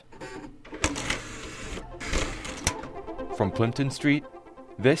From Plimpton Street,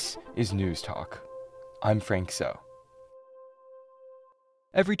 this is Newstalk. I'm Frank Zhou.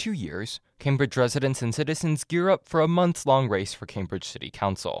 Every 2 years, Cambridge residents and citizens gear up for a months-long race for Cambridge City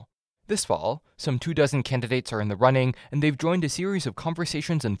Council. This fall, some 24 candidates are in the running, and they've joined a series of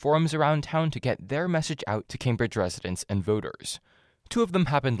conversations and forums around town to get their message out to Cambridge residents and voters. 2 of them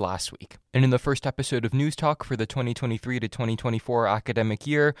happened last week, and in the first episode of Newstalk for the 2023 to 2024 academic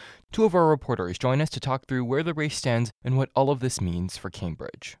year, 2 of our reporters join us to talk through where the race stands and what all of this means for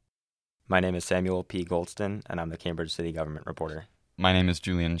Cambridge. My name is Samuel P. Goldston, and I'm the Cambridge City Government reporter. My name is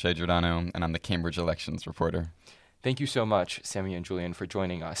Julian J. Giordano, and I'm the Cambridge Elections reporter. Thank you so much, Sammy and Julian, for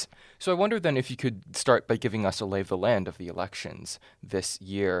joining us. So I wonder then if you could start by giving us a lay of the land of the elections this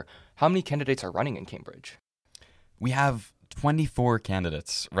year. How many candidates are running in Cambridge? We have 24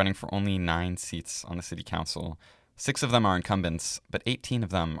 candidates running for only 9 seats on the city council. 6 of them are incumbents, but 18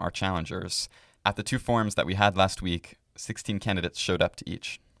 of them are challengers. At the 2 forums that we had last week, 16 candidates showed up to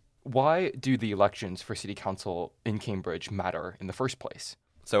each. Why do the elections for city council in Cambridge matter in the first place?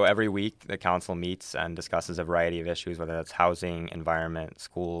 So every week, the council meets and discusses a variety of issues, whether that's housing, environment,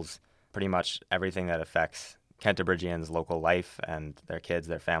 schools, pretty much everything that affects Canterbridgians' local life and their kids,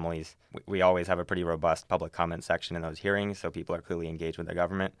 their families. We always have a pretty robust public comment section in those hearings, so people are clearly engaged with their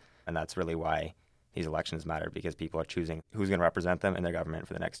government, and that's really why these elections matter, because people are choosing who's going to represent them in their government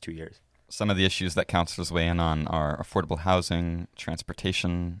for the next 2 years. Some of the issues that councillors weigh in on are affordable housing,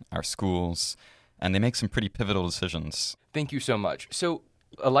 transportation, our schools, and they make some pretty pivotal decisions. Thank you so much. So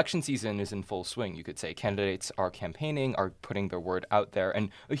election season is in full swing, you could say. Candidates are campaigning, are putting their word out there, and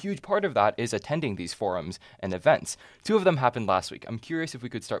a huge part of that is attending these forums and events. 2 of them happened last week. I'm curious if we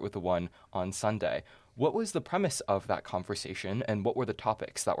could start with the one on Sunday. What was the premise of that conversation, and what were the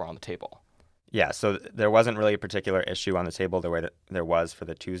topics that were on the table? Yeah, so there wasn't really a particular issue on the table the way that there was for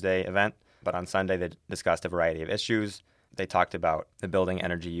the Tuesday event, but on Sunday they discussed a variety of issues. They talked about the Building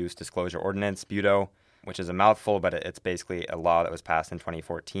Energy Use Disclosure Ordinance, BUDO, which is a mouthful, but it's basically a law that was passed in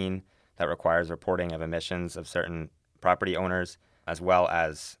 2014 that requires reporting of emissions of certain property owners, as well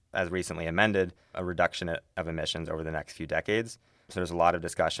as recently amended, a reduction of emissions over the next few decades. So there's a lot of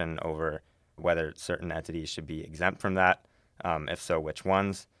discussion over whether certain entities should be exempt from that, if so, which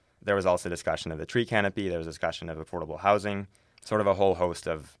ones. There was also discussion of the tree canopy, there was discussion of affordable housing, sort of a whole host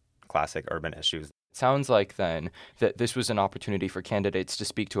of classic urban issues. Sounds like, then, that this was an opportunity for candidates to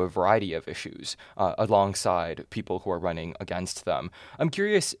speak to a variety of issues alongside people who are running against them. I'm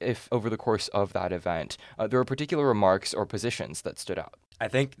curious if, over the course of that event, there were particular remarks or positions that stood out. I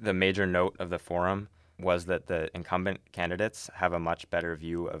think the major note of the forum was that the incumbent candidates have a much better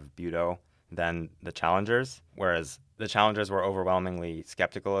view of BUDO than the challengers, whereas the challengers were overwhelmingly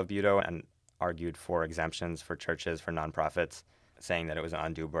skeptical of BUDO and argued for exemptions for churches, for nonprofits, saying that it was an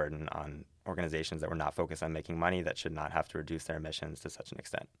undue burden on organizations that were not focused on making money that should not have to reduce their emissions to such an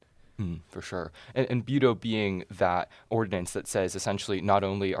extent. For sure. And BUDO being that ordinance that says essentially not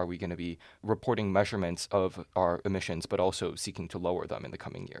only are we going to be reporting measurements of our emissions, but also seeking to lower them in the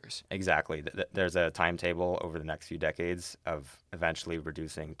coming years. Exactly. There's a timetable over the next few decades of eventually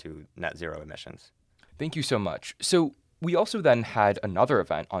reducing to net zero emissions. Thank you so much. So we also then had another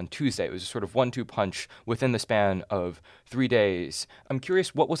event on Tuesday. It was a sort of 1-2 punch within the span of 3 days. I'm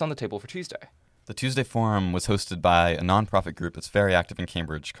curious, what was on the table for Tuesday? The Tuesday Forum was hosted by a nonprofit group that's very active in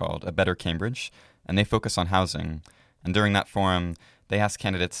Cambridge called A Better Cambridge, and they focus on housing. And during that forum, they asked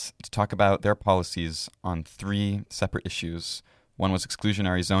candidates to talk about their policies on 3 separate issues. One was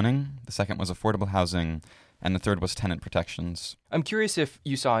exclusionary zoning, the second was affordable housing, and the third was tenant protections. I'm curious if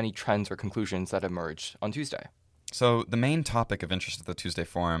you saw any trends or conclusions that emerged on Tuesday. So the main topic of interest at the Tuesday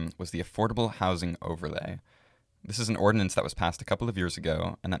Forum was the affordable housing overlay. This is an ordinance that was passed a couple of years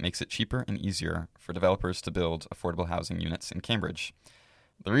ago, and that makes it cheaper and easier for developers to build affordable housing units in Cambridge.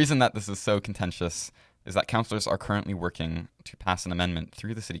 The reason that this is so contentious is that councillors are currently working to pass an amendment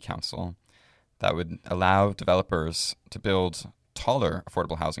through the city council that would allow developers to build taller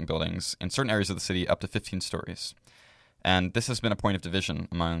affordable housing buildings in certain areas of the city up to 15 stories. And this has been a point of division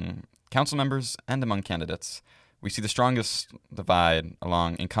among council members and among candidates. We see the strongest divide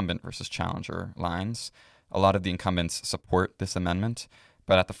along incumbent versus challenger lines. A lot of the incumbents support this amendment,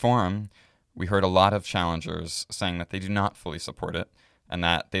 but at the forum, we heard a lot of challengers saying that they do not fully support it and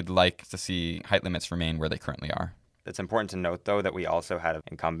that they'd like to see height limits remain where they currently are. It's important to note, though, that we also had an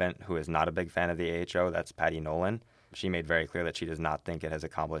incumbent who is not a big fan of the AHO. That's Patty Nolan. She made very clear that she does not think it has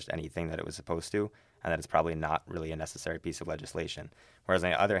accomplished anything that it was supposed to, and that it's probably not really a necessary piece of legislation. Whereas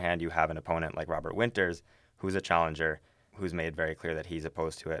on the other hand, you have an opponent like Robert Winters, who's a challenger, who's made very clear that he's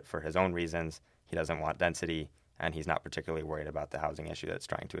opposed to it for his own reasons. He doesn't want density, and he's not particularly worried about the housing issue that it's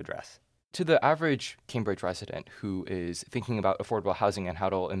trying to address. To the average Cambridge resident who is thinking about affordable housing and how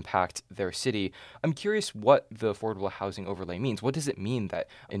it'll impact their city, I'm curious what the affordable housing overlay means. What does it mean that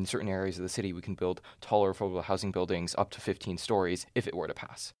in certain areas of the city we can build taller affordable housing buildings up to 15 stories if it were to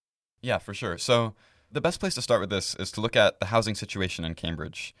pass? Yeah, for sure. So the best place to start with this is to look at the housing situation in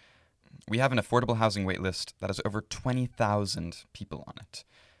Cambridge. We have an affordable housing waitlist that has over 20,000 people on it.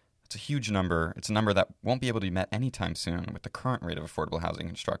 It's a huge number. It's a number that won't be able to be met anytime soon with the current rate of affordable housing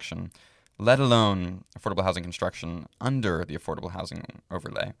construction, let alone affordable housing construction under the affordable housing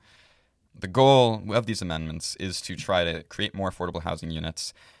overlay. The goal of these amendments is to try to create more affordable housing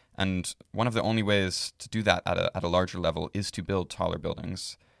units, and one of the only ways to do that at a larger level is to build taller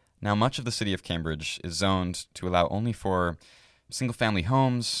buildings. Now, much of the city of Cambridge is zoned to allow only for single-family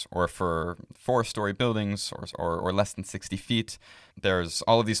homes or for 4-story buildings or less than 60 feet. There's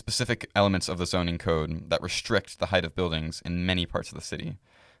all of these specific elements of the zoning code that restrict the height of buildings in many parts of the city.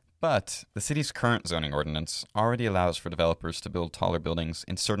 But the city's current zoning ordinance already allows for developers to build taller buildings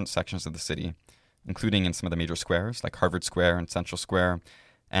in certain sections of the city, including in some of the major squares like Harvard Square and Central Square,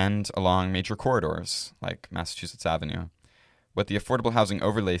 and along major corridors like Massachusetts Avenue. What the affordable housing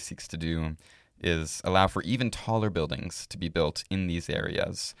overlay seeks to do is allow for even taller buildings to be built in these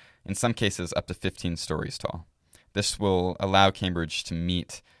areas, in some cases up to 15 stories tall. This will allow Cambridge to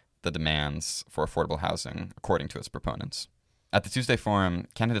meet the demands for affordable housing, according to its proponents. At the Tuesday Forum,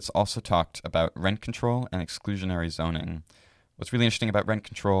 candidates also talked about rent control and exclusionary zoning. What's really interesting about rent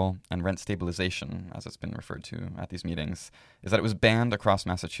control and rent stabilization, as it's been referred to at these meetings, is that it was banned across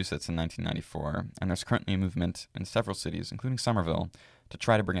Massachusetts in 1994, and there's currently a movement in several cities, including Somerville, to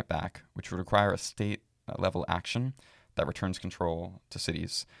try to bring it back, which would require a state-level action that returns control to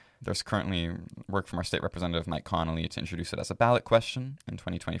cities. There's currently work from our state representative, Mike Connolly, to introduce it as a ballot question in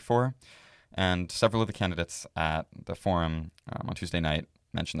 2024. And several of the candidates at the forum on Tuesday night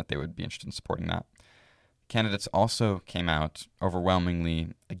mentioned that they would be interested in supporting that. Candidates also came out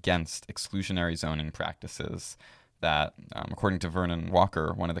overwhelmingly against exclusionary zoning practices that, according to Vernon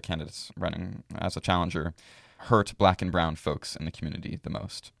Walker, one of the candidates running as a challenger, hurt Black and brown folks in the community the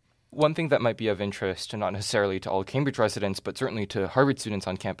most. One thing that might be of interest, not necessarily to all Cambridge residents, but certainly to Harvard students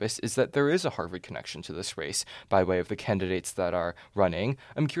on campus, is that there is a Harvard connection to this race by way of the candidates that are running.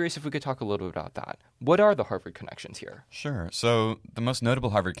 I'm curious if we could talk a little bit about that. What are the Harvard connections here? Sure. So the most notable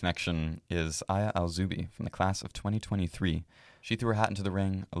Harvard connection is Aya Al-Zubi from the class of 2023. She threw her hat into the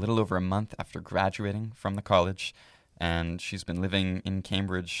ring a little over a month after graduating from the college, and she's been living in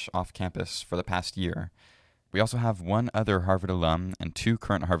Cambridge off campus for the past year. We also have one other Harvard alum and 2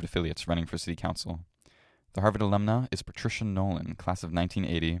 current Harvard affiliates running for city council. The Harvard alumna is Patricia Nolan, class of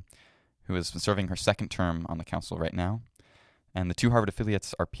 1980, who is serving her second term on the council right now. And the 2 Harvard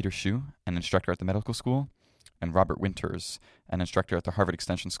affiliates are Peter Zhou, an instructor at the medical school, and Robert Winters, an instructor at the Harvard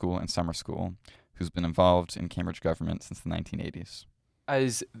Extension School and Summer School, who's been involved in Cambridge government since the 1980s.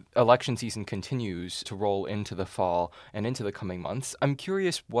 As election season continues to roll into the fall and into the coming months, I'm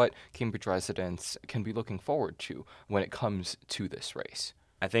curious what Cambridge residents can be looking forward to when it comes to this race.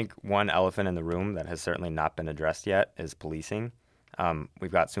 I think one elephant in the room that has certainly not been addressed yet is policing.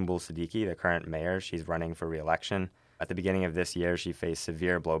 We've got Sumbul Siddiqui, the current mayor. She's running for re-election. At the beginning of this year, she faced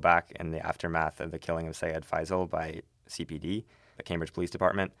severe blowback in the aftermath of the killing of Syed Faisal by CPD, the Cambridge Police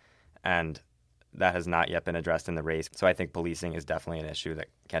Department, and that has not yet been addressed in the race. So I think policing is definitely an issue that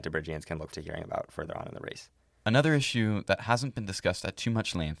Canterbridgians can look to hearing about further on in the race. Another issue that hasn't been discussed at too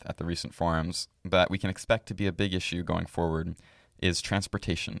much length at the recent forums, but we can expect to be a big issue going forward, is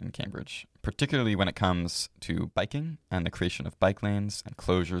transportation in Cambridge, particularly when it comes to biking and the creation of bike lanes and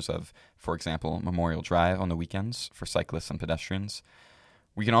closures of, for example, Memorial Drive on the weekends for cyclists and pedestrians.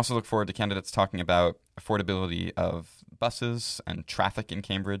 We can also look forward to candidates talking about affordability of buses and traffic in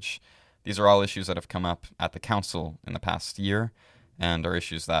Cambridge. These are all issues that have come up at the council in the past year and are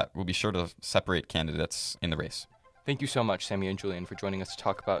issues that will be sure to separate candidates in the race. Thank you so much, Sammy and Julian, for joining us to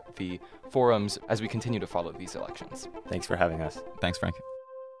talk about the forums as we continue to follow these elections. Thanks for having us. Thanks, Frank.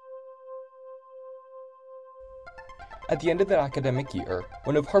 At the end of the academic year,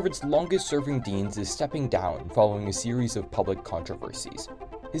 one of Harvard's longest-serving deans is stepping down following a series of public controversies.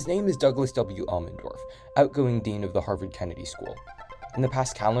 His name is Douglas W. Elmendorf, outgoing dean of the Harvard Kennedy School. In the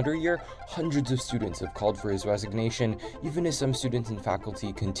past calendar year, hundreds of students have called for his resignation, even as some students and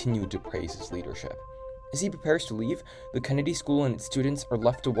faculty continue to praise his leadership. As he prepares to leave, the Kennedy School and its students are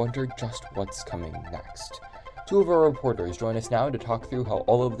left to wonder just what's coming next. 2 of our reporters join us now to talk through how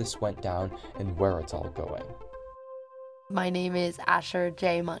all of this went down and where it's all going. My name is Asher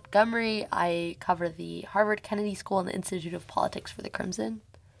J. Montgomery. I cover the Harvard Kennedy School and the Institute of Politics for the Crimson.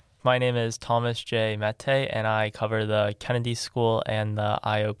 My name is Thomas J. Mete, and I cover the Kennedy School and the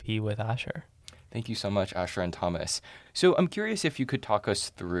IOP with Asher. Thank you so much, Asher and Thomas. So I'm curious if you could talk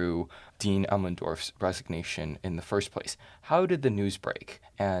us through Dean Elmendorf's resignation in the first place. How did the news break,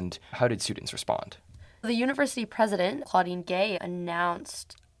 and how did students respond? The university president, Claudine Gay,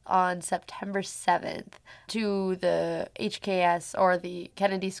 announced on September 7th to the HKS or the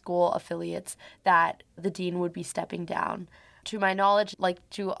Kennedy School affiliates that the dean would be stepping down. To my knowledge, like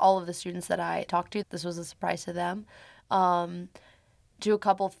to all of the students that I talked to, this was a surprise to them. To a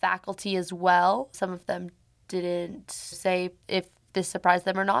couple of faculty as well. Some of them didn't say if this surprised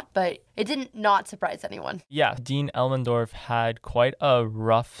them or not, but it didn't not surprise anyone. Yeah, Dean Elmendorf had quite a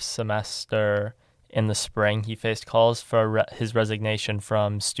rough semester in the spring. He faced calls for his resignation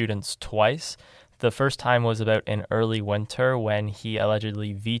from students twice. The first time was about in early winter when he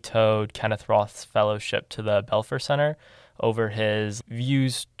allegedly vetoed Kenneth Roth's fellowship to the Belfer Center over his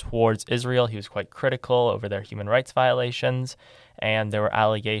views towards Israel. He was quite critical over their human rights violations, and there were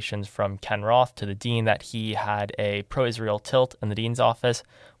allegations from Ken Roth to the dean that he had a pro-Israel tilt in the dean's office,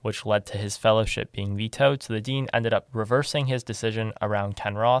 which led to his fellowship being vetoed. So the dean ended up reversing his decision around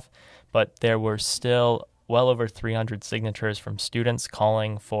Ken Roth, but there were still well over 300 signatures from students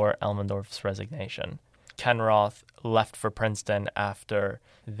calling for Elmendorf's resignation. Ken Roth left for Princeton after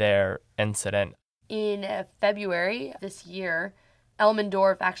their incident. In February this year,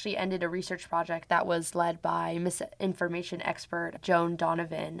 Elmendorf actually ended a research project that was led by misinformation expert Joan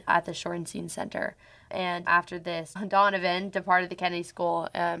Donovan at the Shorenstein Center. And after this, Donovan departed the Kennedy School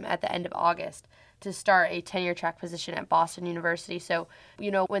at the end of August to start a tenure track position at Boston University. So,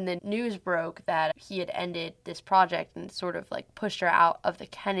 when the news broke that he had ended this project and sort of like pushed her out of the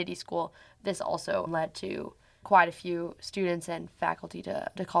Kennedy School, this also led to quite a few students and faculty to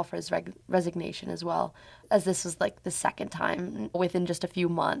call for his resignation as well, as this was like the second time within just a few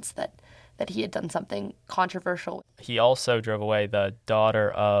months that he had done something controversial. He also drove away the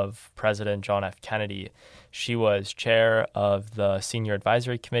daughter of President John F. Kennedy. She was chair of the Senior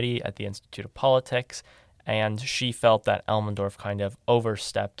Advisory Committee at the Institute of Politics, and she felt that Elmendorf kind of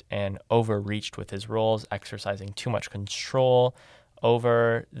overstepped and overreached with his roles, exercising too much control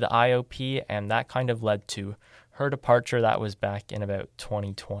over the IOP, and that kind of led to her departure. That was back in about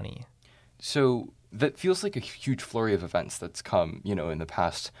 2020. So that feels like a huge flurry of events that's come, in the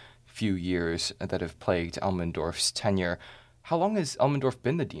past few years that have plagued Elmendorf's tenure. How long has Elmendorf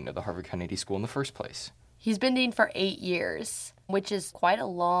been the dean of the Harvard Kennedy School in the first place? He's been dean for 8 years, which is quite a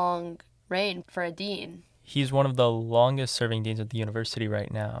long reign for a dean. He's one of the longest serving deans at the university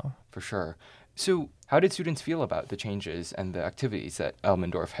right now. For sure. So how did students feel about the changes and the activities that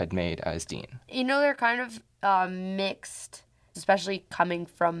Elmendorf had made as dean? They're kind of mixed, especially coming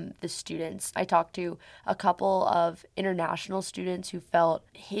from the students. I talked to a couple of international students who felt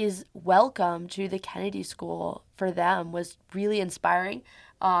his welcome to the Kennedy School for them was really inspiring.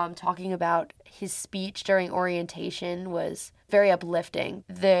 Talking about his speech during orientation was very uplifting.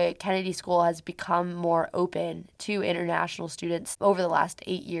 The Kennedy School has become more open to international students over the last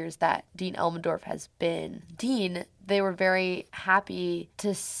 8 years that Dean Elmendorf has been dean. They were very happy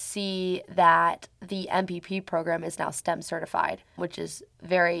to see that the MPP program is now STEM certified, which is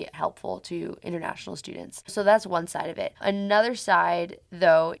very helpful to international students. So that's one side of it. Another side,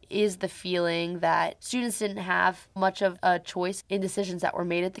 though, is the feeling that students didn't have much of a choice in decisions that were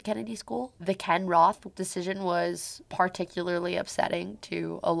made at the Kennedy School. The Ken Roth decision was particularly upsetting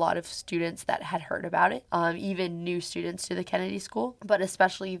to a lot of students that had heard about it, even new students to the Kennedy School, but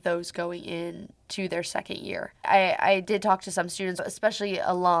especially those going in to their second year. I did talk to some students, especially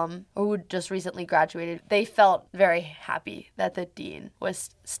alum who just recently graduated. They felt very happy that the dean was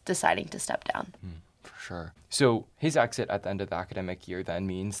deciding to step down. For sure. So his exit at the end of the academic year then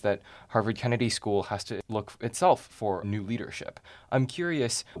means that Harvard Kennedy School has to look itself for new leadership. I'm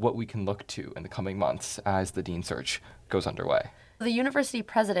curious what we can look to in the coming months as the dean search goes underway. The university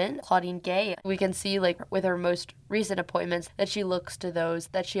president, Claudine Gay, we can see with her most recent appointments that she looks to those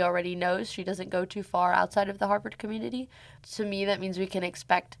that she already knows. She doesn't go too far outside of the Harvard community. To me, that means we can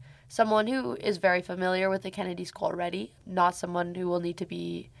expect someone who is very familiar with the Kennedy School already, not someone who will need to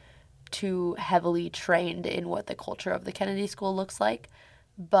be too heavily trained in what the culture of the Kennedy School looks like.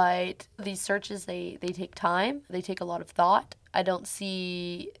 But these searches, they take time. They take a lot of thought. I don't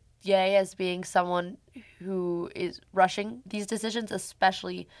see Ye as being someone who is rushing these decisions,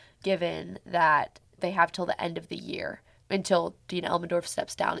 especially given that they have till the end of the year until Dean Elmendorf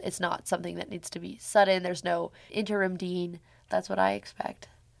steps down. It's not something that needs to be sudden. There's no interim dean. That's what I expect.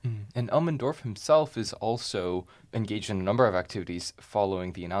 And Elmendorf himself is also engaged in a number of activities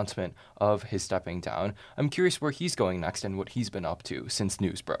following the announcement of his stepping down. I'm curious where he's going next and what he's been up to since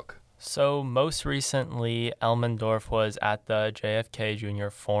news broke. So most recently, Elmendorf was at the JFK Jr.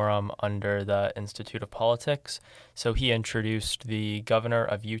 Forum under the Institute of Politics. So he introduced the governor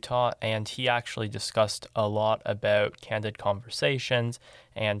of Utah, and he actually discussed a lot about candid conversations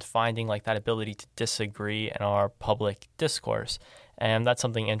and finding like that ability to disagree in our public discourse. And that's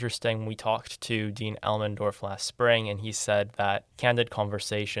something interesting. We talked to Dean Elmendorf last spring, and he said that candid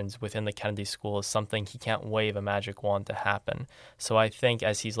conversations within the Kennedy School is something he can't wave a magic wand to happen. So I think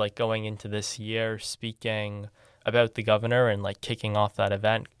as he's like going into this year, speaking about the governor and like kicking off that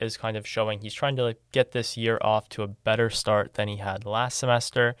event is kind of showing he's trying to like get this year off to a better start than he had last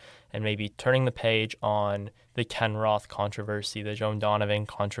semester, and maybe turning the page on the Ken Roth controversy, the Joan Donovan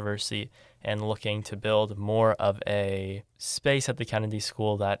controversy, and looking to build more of a space at the Kennedy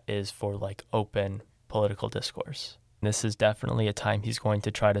School that is for like open political discourse. This is definitely a time he's going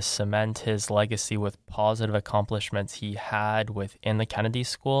to try to cement his legacy with positive accomplishments he had within the Kennedy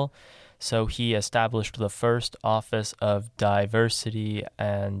School. So he established the first Office of Diversity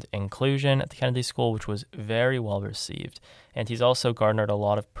and Inclusion at the Kennedy School, which was very well received. And he's also garnered a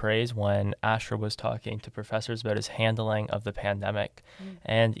lot of praise when Asher was talking to professors about his handling of the pandemic.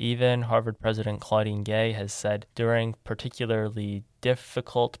 And even Harvard President Claudine Gay has said during particularly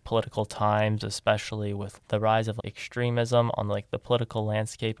difficult political times, especially with the rise of extremism on like the political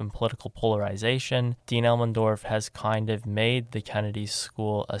landscape and political polarization, Dean Elmendorf has kind of made the Kennedy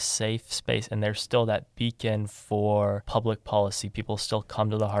School a safe space, and there's still that beacon for public policy. People still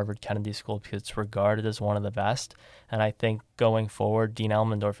come to the Harvard Kennedy School because it's regarded as one of the best. And I think going forward, Dean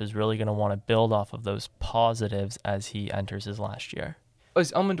Elmendorf is really going to want to build off of those positives as he enters his last year.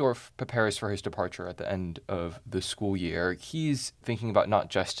 As Elmendorf prepares for his departure at the end of the school year, he's thinking about not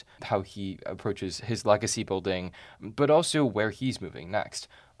just how he approaches his legacy building, but also where he's moving next.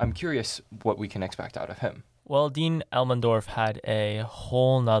 I'm curious what we can expect out of him. Well, Dean Elmendorf had a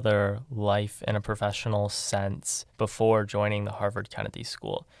whole nother life in a professional sense before joining the Harvard Kennedy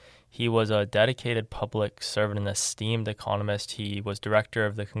School. He was a dedicated public servant and esteemed economist. He was director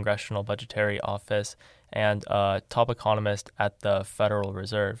of the Congressional Budgetary Office and a top economist at the Federal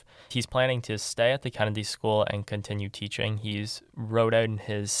Reserve. He's planning to stay at the Kennedy School and continue teaching. He's wrote out in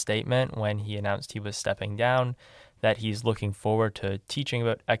his statement when he announced he was stepping down that he's looking forward to teaching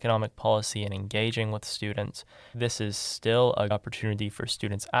about economic policy and engaging with students. This is still an opportunity for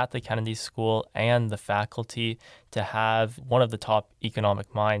students at the Kennedy School and the faculty to have one of the top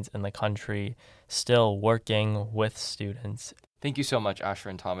economic minds in the country still working with students. Thank you so much, Asher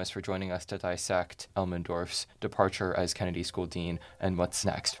and Thomas, for joining us to dissect Elmendorf's departure as Kennedy School Dean and what's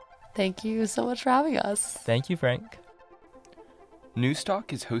next. Thank you so much for having us. Thank you, Frank.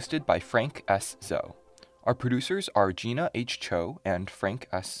 Newstalk is hosted by Frank S. Zhou. Our producers are Gina H. Cho and Frank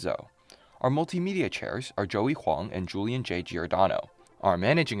S. Zhou. Our multimedia chairs are Joey Huang and Julian J. Giordano. Our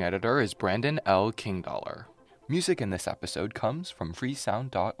managing editor is Brandon L. Kingdollar. Music in this episode comes from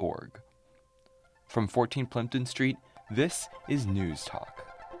freesound.org. From 14 Plimpton Street, this is Newstalk.